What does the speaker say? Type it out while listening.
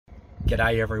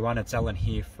G'day everyone, it's Alan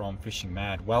here from Fishing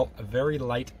Mad. Well, a very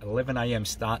late 11 AM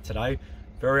start today.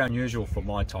 Very unusual for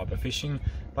my type of fishing,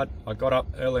 but I got up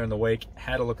earlier in the week,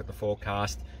 had a look at the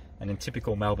forecast, and in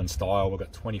typical Melbourne style, we've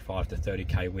got 25 to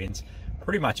 30k winds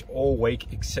pretty much all week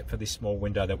except for this small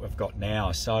window that we've got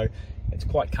now. So it's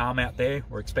quite calm out there.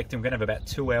 We're expecting we're going to have about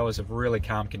 2 hours of really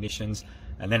calm conditions,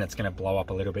 and then it's going to blow up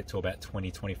a little bit to about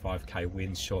 20-25k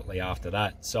winds shortly after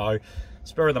that. So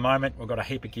spur of the moment, we've got a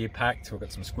heap of gear packed. We've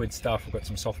got some squid stuff, we've got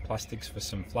some soft plastics for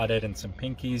some flathead and some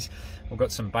pinkies, we've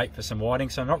got some bait for some whiting.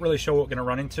 So I'm not really sure what we're going to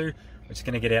run into. We're just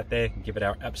going to get out there and give it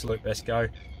our absolute best go.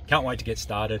 Can't wait to get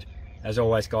started. As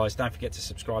always guys, don't forget to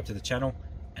subscribe to the channel,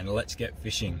 and let's get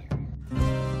fishing.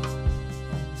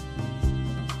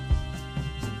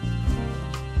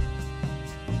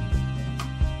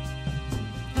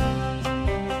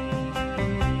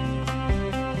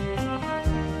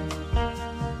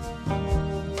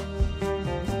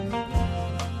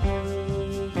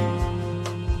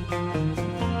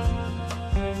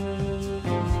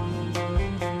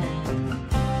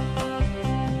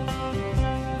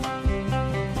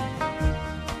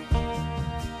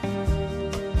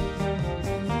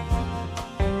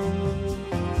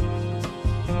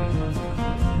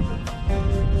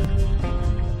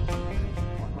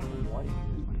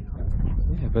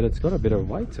 But it's got a bit of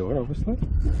weight to it, obviously.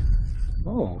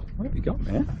 Oh, what have you got,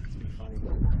 man?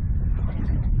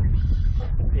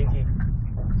 Pinkie.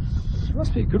 It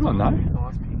must be a good one, though.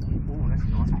 Nice pinkie. Oh, that's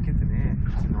nice. Get the there.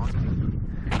 That's a nice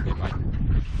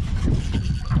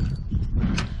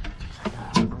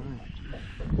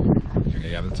pinkie.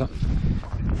 Yeah, mate.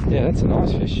 Yeah, that's a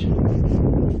nice fish.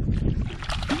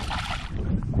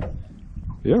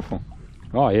 Beautiful.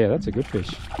 Oh yeah, that's a good fish.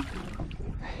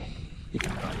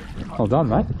 Well done,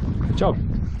 mate. Good job.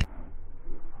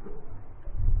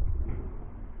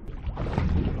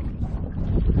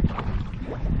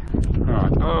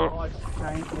 Alright. Oh.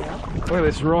 Look at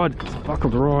this rod. It's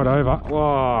buckled right over.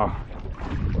 Whoa.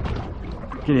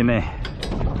 Get in there.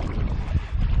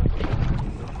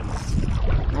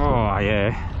 Oh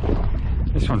yeah.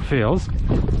 This one feels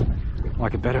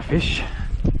like a better fish.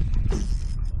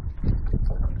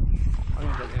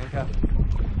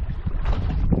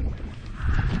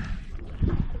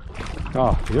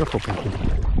 Oh, beautiful Pinkie.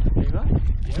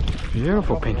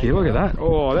 Beautiful Pinkie, look at that.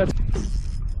 Oh, that's...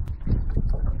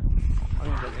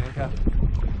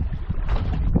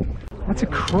 That's a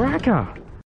cracker.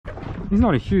 He's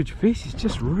not a huge fish, he's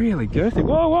just really girthy.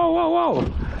 Whoa, whoa, whoa, whoa.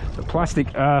 The plastic,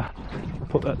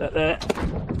 put that there.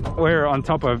 We're on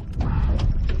top of...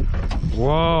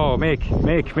 Whoa, Mick.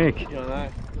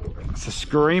 It's a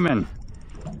screaming.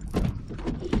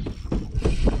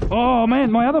 Oh man,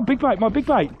 my big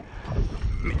bait.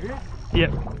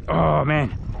 Yep. Oh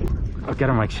man, I've got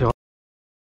to make sure.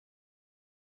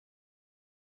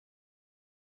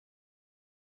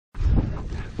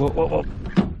 Whoa, whoa, whoa.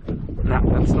 No,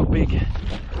 that's not big.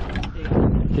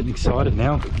 Getting excited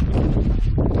now.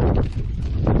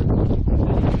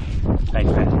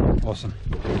 Thanks, man. Awesome.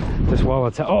 Just while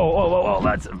it's... Oh,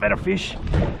 that's a better fish.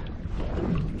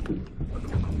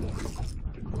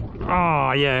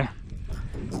 Oh yeah.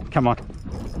 Come on.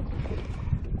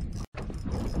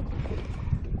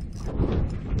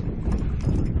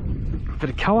 Bit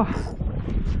of colour.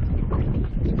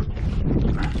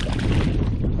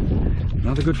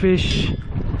 Another good fish.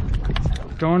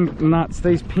 Gone nuts.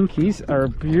 These pinkies are a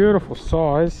beautiful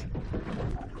size.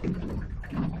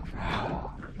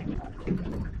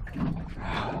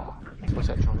 What's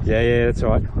that trying to do? Yeah, that's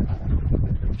all right.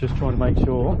 Just trying to make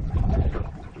sure.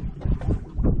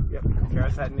 Yep,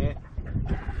 carrots that net.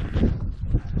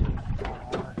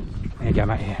 There you go,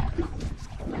 mate. Yeah.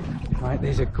 Mate,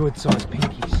 these are good sized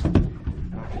pinkies.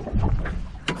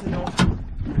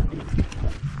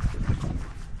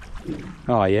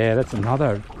 Oh yeah, that's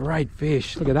another great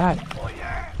fish. Look at that. Oh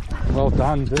yeah. Well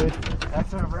done, dude.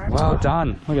 That's a wrap. Well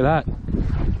done. Look at that.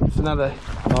 It's another.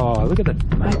 Oh, look at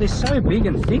that. Mate, they're so big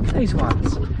and thick, these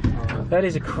ones. That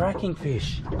is a cracking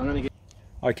fish. I'm gonna get...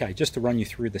 Okay, just to run you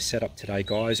through the setup today,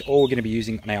 guys, all we're going to be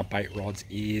using on our bait rods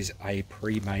is a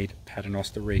pre-made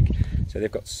paternoster rig. So they've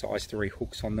got size 3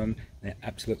 hooks on them. They're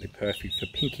absolutely perfect for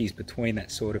pinkies between that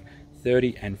sort of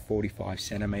 30 and 45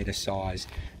 centimeter size.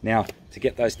 Now, to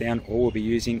get those down, all we'll be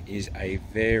using is a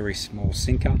very small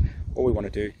sinker. All we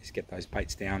want to do is get those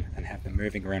baits down and have them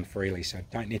moving around freely. So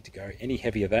don't need to go any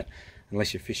heavier than that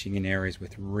unless you're fishing in areas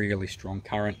with really strong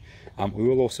current. We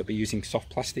will also be using soft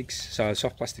plastics. So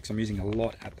soft plastics I'm using a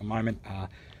lot at the moment are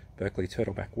Berkeley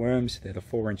turtleback worms. They're the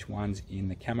 4-inch ones in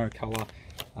the camo colour.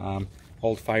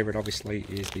 Old favourite obviously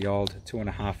is the old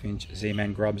 2.5-inch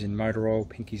Z-Man grubs in motor oil.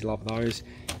 Pinkies love those.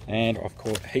 and I've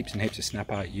caught heaps and heaps of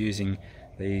snapper using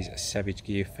these Savage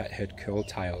Gear fathead curl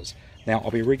tails. Now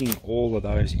I'll be rigging all of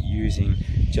those using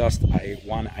just a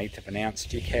 1/8 of an ounce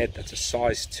jig head. That's a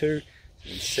size 2.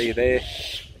 You can see there,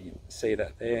 you can see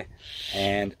that there,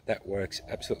 and that works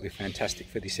absolutely fantastic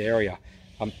for this area.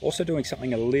 I'm also doing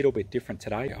something a little bit different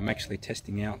today. I'm actually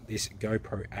testing out this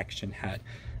GoPro action hat.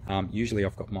 Usually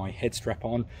I've got my head strap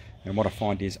on, and what I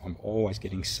find is I'm always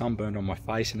getting sunburned on my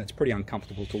face, and it's pretty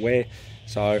uncomfortable to wear.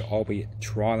 So I'll be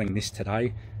trialing this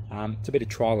today. It's a bit of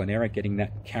trial and error getting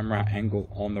that camera angle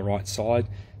on the right side.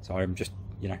 So I'm just,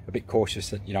 a bit cautious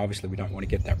that, obviously we don't want to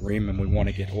get that rim, and we want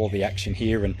to get all the action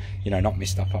here and, not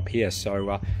miss stuff up here.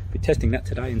 So be testing that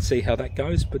today and see how that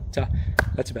goes. But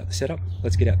that's about the setup.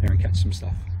 Let's get out there and catch some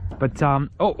stuff. But,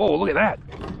 oh, look at that.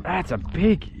 That's a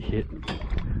big hit.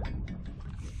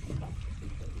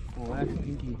 Well, that's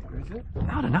Pinkie, is it?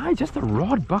 I don't know, just a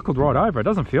rod buckled right over. It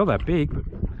doesn't feel that big, but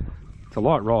it's a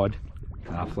light rod.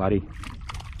 Ah, floody.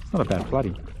 It's not a bad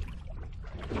floody.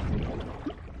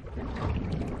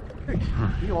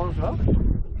 You on as well?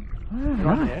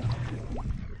 Right there.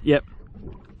 Yep.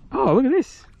 Oh, look at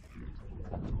this.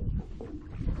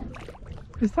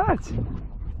 What's that?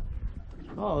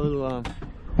 Oh, a little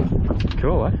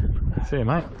Cool, eh? See you,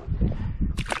 mate.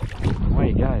 Away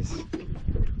he goes.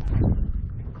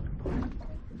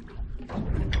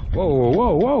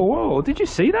 Whoa. Did you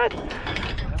see that?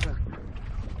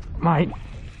 Mate,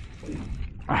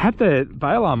 I had the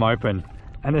bail arm open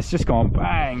and it's just gone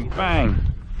bang, bang.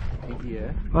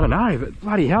 Yeah. I don't know, but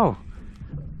bloody hell.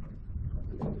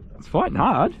 It's fighting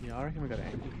hard. Yeah, I reckon we got an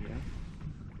anchor here.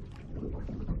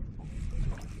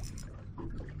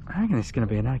 I reckon this is going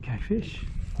to be an okay fish.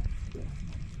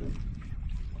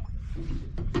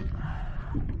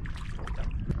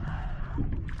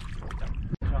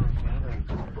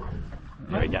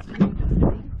 There we go.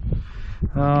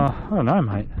 I don't know,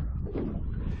 mate.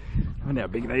 I wonder how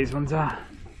big these ones are.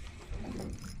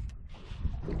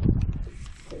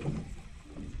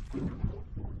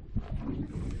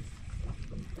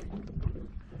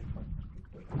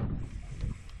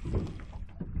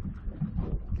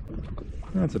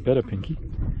 That's a better pinky.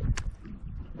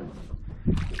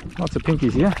 Lots of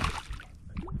pinkies here.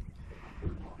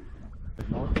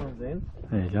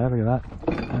 There you go, look at that.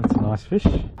 That's a nice fish.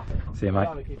 See you, mate.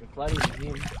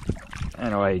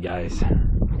 And away he goes.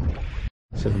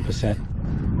 7%.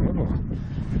 Oh.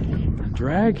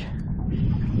 Drag.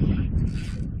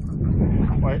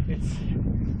 Wait,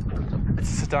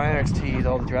 it's a Diner, it's 2 years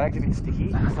old. The drag's a bit sticky.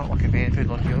 It's not like a Vanford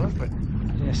like yours, but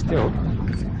yeah, still.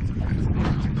 It's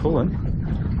pulling.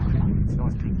 It's a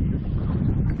nice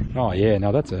pinky. Oh yeah,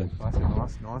 no, that's a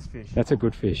nice fish. That's a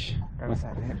good fish.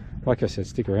 Like I said,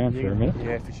 stick around for a minute.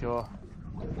 Yeah, for sure.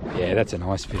 Yeah, that's a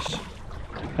nice fish.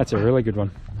 That's a really good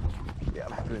one. Yeah,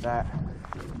 I'm happy with that.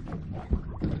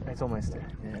 It's almost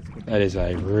yeah, it's a good. That is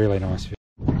a really nice fish.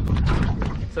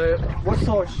 So, what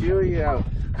size shoe are you out?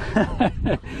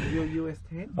 You're US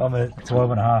 10? I'm a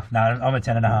 12.5. No, I'm a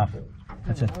 10.5.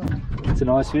 That's a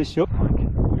nice fish. Yep.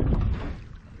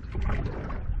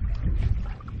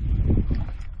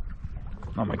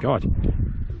 Oh my god.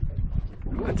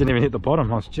 I didn't even hit the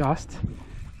bottom, I was just...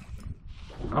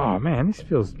 Oh man, this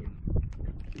feels...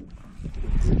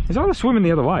 It's either swimming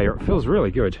the other way or it feels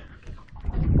really good.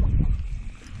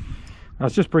 I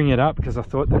was just bringing it up because I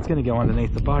thought that's going to go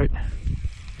underneath the boat.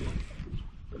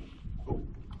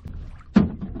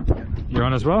 You're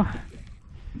on as well?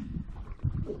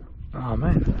 Oh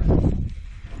man.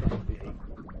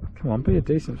 Come on, be a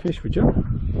decent fish, would you?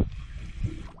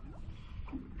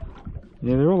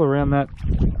 Yeah, they're all around that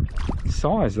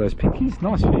size, those pinkies.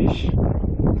 Nice fish.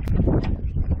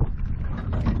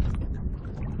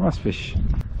 Nice fish.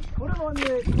 Put that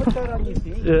on your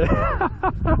thing. Yeah.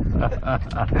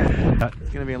 It's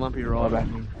going to be a lumpy ride back.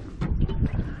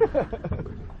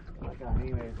 Not going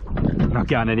anywhere. Not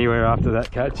going anywhere after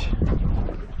that catch.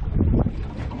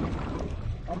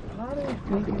 I'm kind of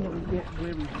thinking that we get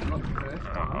where we got the first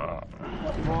time.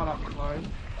 Like right up close.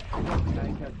 The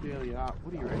anchor barely up.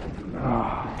 What do you reckon?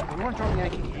 We might drop the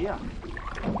anchor here.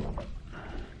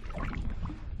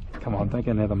 Come on, don't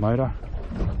get near the motor.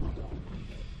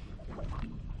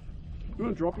 You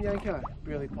want to drop the anchor?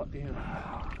 Barely pot down.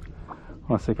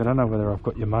 One sec, I don't know whether I've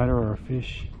got your motor or a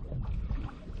fish.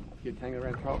 Get tangled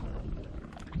around top.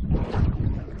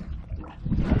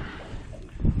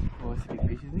 Oh, that's a big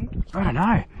fish, isn't he? I don't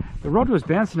know. The rod was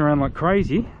bouncing around like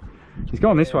crazy. He's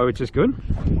gone this way, which is good.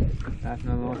 That's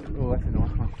another nice. Oh, that's a nice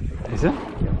one. Is it?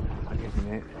 I guess in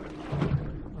there.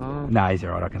 No, he's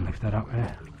alright, I can lift that up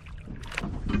there.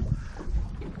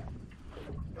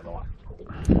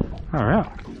 Alright.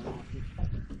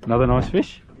 Another nice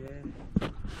fish? Yeah.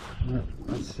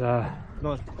 It's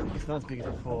Not, it's not as big as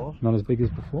before. not as big as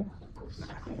before.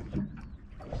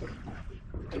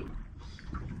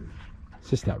 It's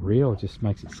just that reel, it just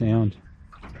makes it sound.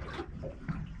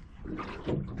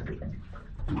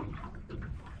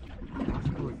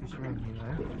 Fish around here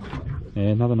though. Yeah,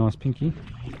 another nice pinky.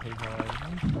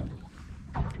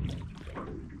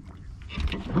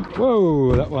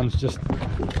 Whoa, that one's just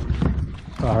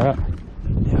far out.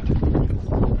 Yeah.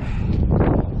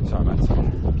 Sorry, mate.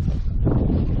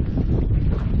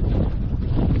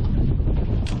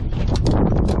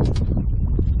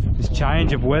 This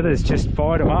change of weather's just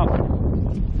fired them up.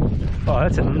 Oh,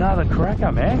 that's another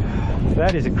cracker, man.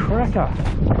 That is a cracker.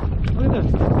 Look at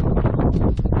this.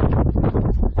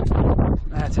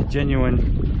 That's a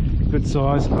genuine good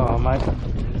size. Oh, mate.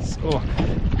 Oh.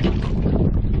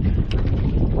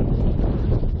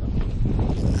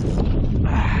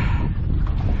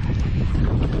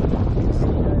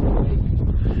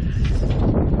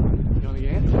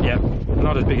 Yep,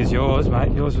 not as big as yours,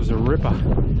 mate. Yours was a ripper.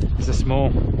 It's a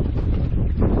small.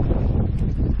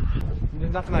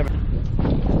 There's nothing over.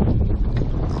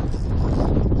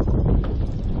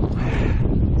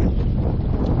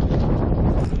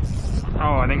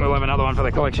 Oh, I think we'll have another one for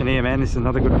the collection here, man. This is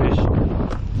another good fish.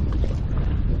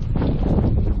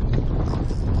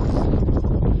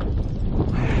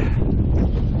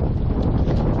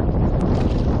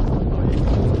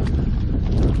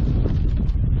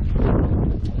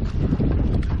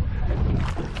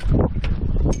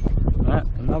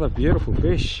 Another beautiful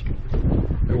fish.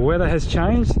 The weather has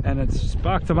changed and it's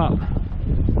sparked them up.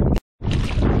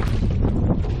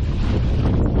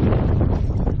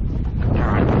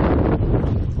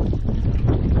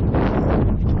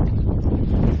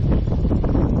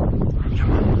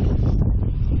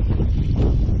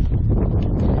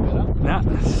 Nah,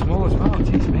 that's small as well.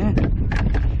 Jeez, man.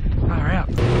 Far out.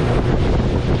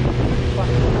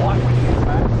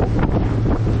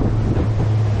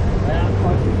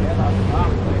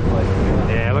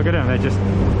 Yeah, look at them. They're just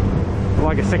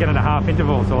like a 1.5-second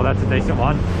interval, so that's a decent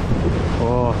one.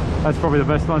 Oh, that's probably the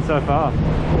best one so far.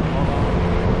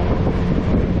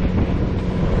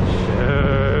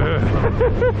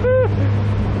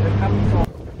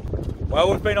 Well,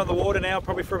 we've been on the water now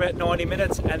probably for about 90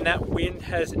 minutes and that wind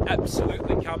has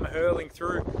absolutely come hurling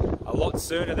through a lot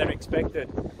sooner than expected.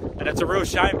 And it's a real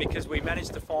shame because we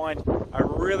managed to find a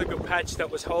really good patch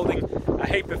that was holding a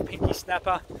heap of pinky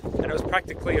snapper and it was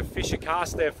practically a fisher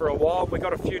cast there for a while. We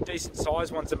got a few decent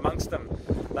sized ones amongst them.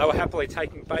 They were happily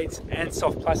taking baits and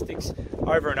soft plastics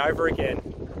over and over again.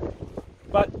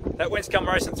 But that wind's come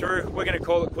racing through. We're going to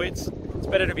call it quits. It's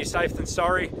better to be safe than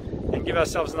sorry and give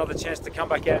ourselves another chance to come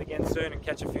back out again soon and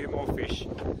catch a few more fish.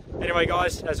 Anyway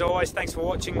guys, as always, thanks for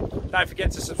watching. Don't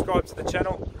forget to subscribe to the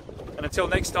channel. And until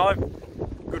next time,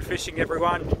 good fishing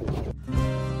everyone.